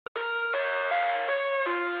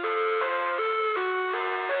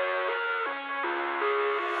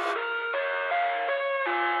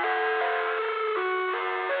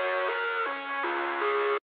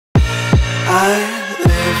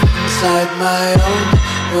inside my own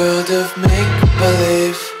world of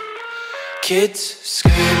make-believe. Kids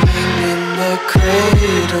screaming in their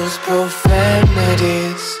cradles,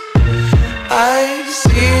 profanities. I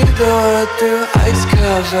see the world through ice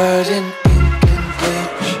covered in ink and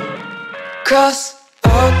bleach. Cross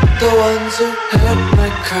out the ones who heard my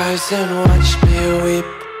cries and watched me weep.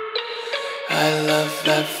 I love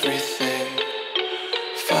everything.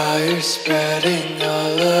 Fire spreading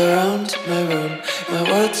all around my room. My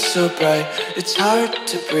world's so bright, it's hard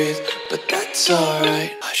to breathe, but that's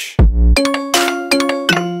alright. Hush.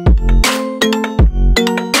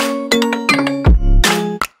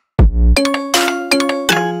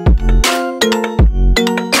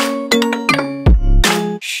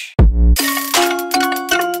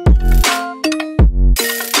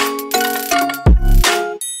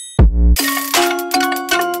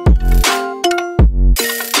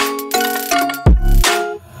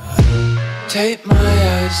 Take my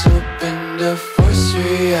eyes open to force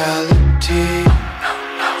reality.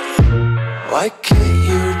 Why can't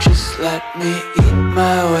you just let me eat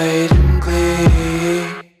my weight in glee?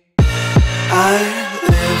 I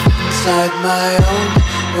live inside my own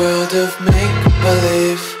world of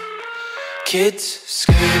make-believe. Kids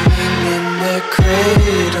screaming in their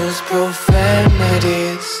cradles,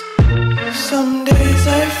 profanities. Some days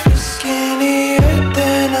I feel skinnier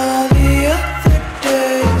than all the other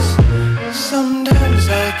days. Sometimes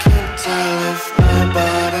I can't tell if my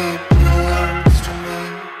body belongs to me.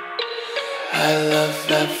 I love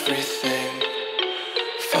everything.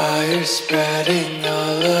 Fire spreading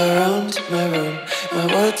all around my room. My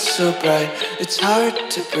world's so bright, it's hard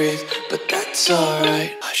to breathe, but that's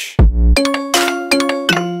alright. Hush.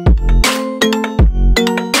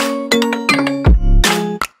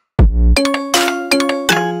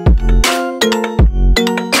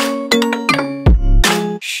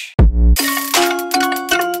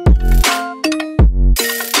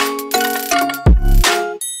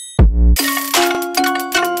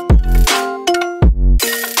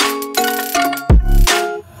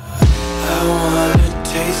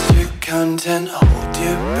 Content, hold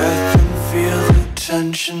your breath and feel the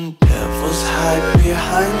tension. Devils hide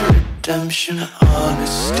behind redemption.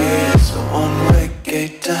 Honesty is a one-way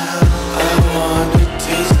gate to hell. I wanna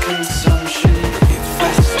taste consumption, breathe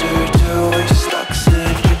faster to waste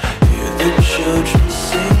oxygen. Hear the children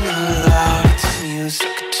sing aloud. It's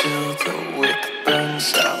music till the wick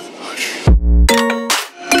burns out.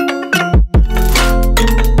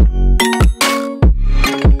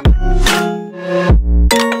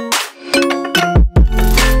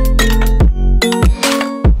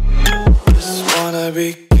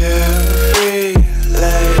 Be carefree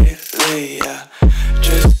lately, yeah.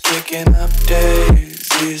 Just picking up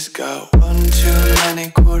daisies. Got one too many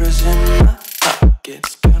quarters in my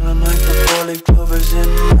pockets. Count 'em like the four-leaf clovers in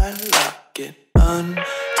my locket.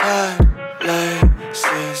 Untied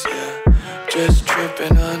laces, yeah. Just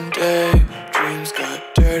tripping on daydreams. Got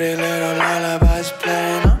dirty little lullabies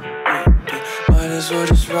playing on repeat. Might as well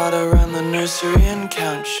just ride around the nursery and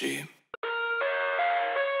count sheep.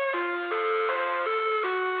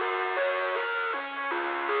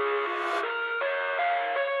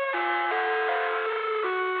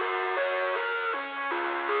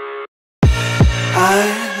 I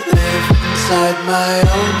live inside my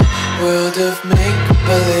own world of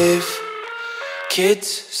make-believe. Kids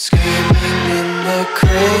screaming in their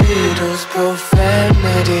cradles,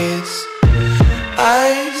 profanities.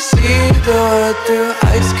 I see the world through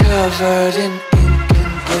ice covered in ink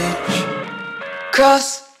and bleach. Cross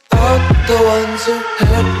out the ones who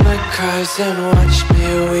heard my cries and watched me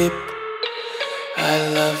weep. I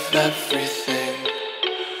love everything.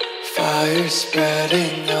 Fire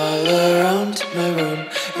spreading all around my room.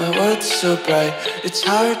 My world's so bright, it's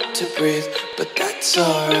hard to breathe, but that's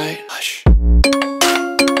alright. Hush.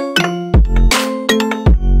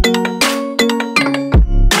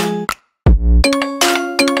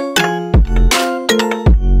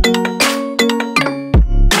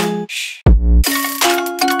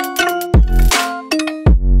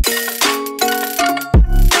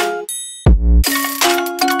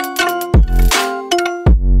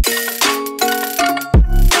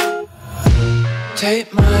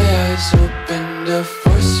 Take my eyes open to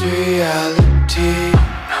force reality.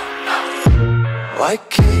 Why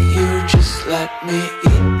can't you just let me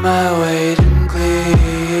eat my weight in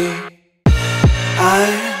glee? I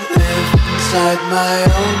live inside my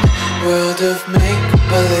own world of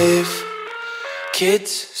make-believe.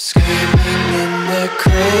 Kids screaming in their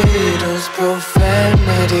cradles,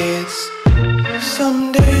 profanities.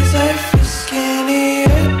 Some days I feel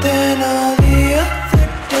skinnier than all the other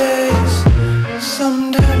days.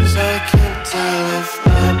 Sometimes I can't tell if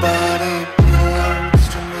my body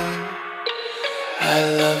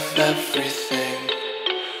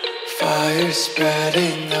fire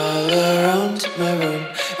spreading all around my room.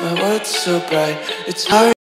 My world's so bright, it's hard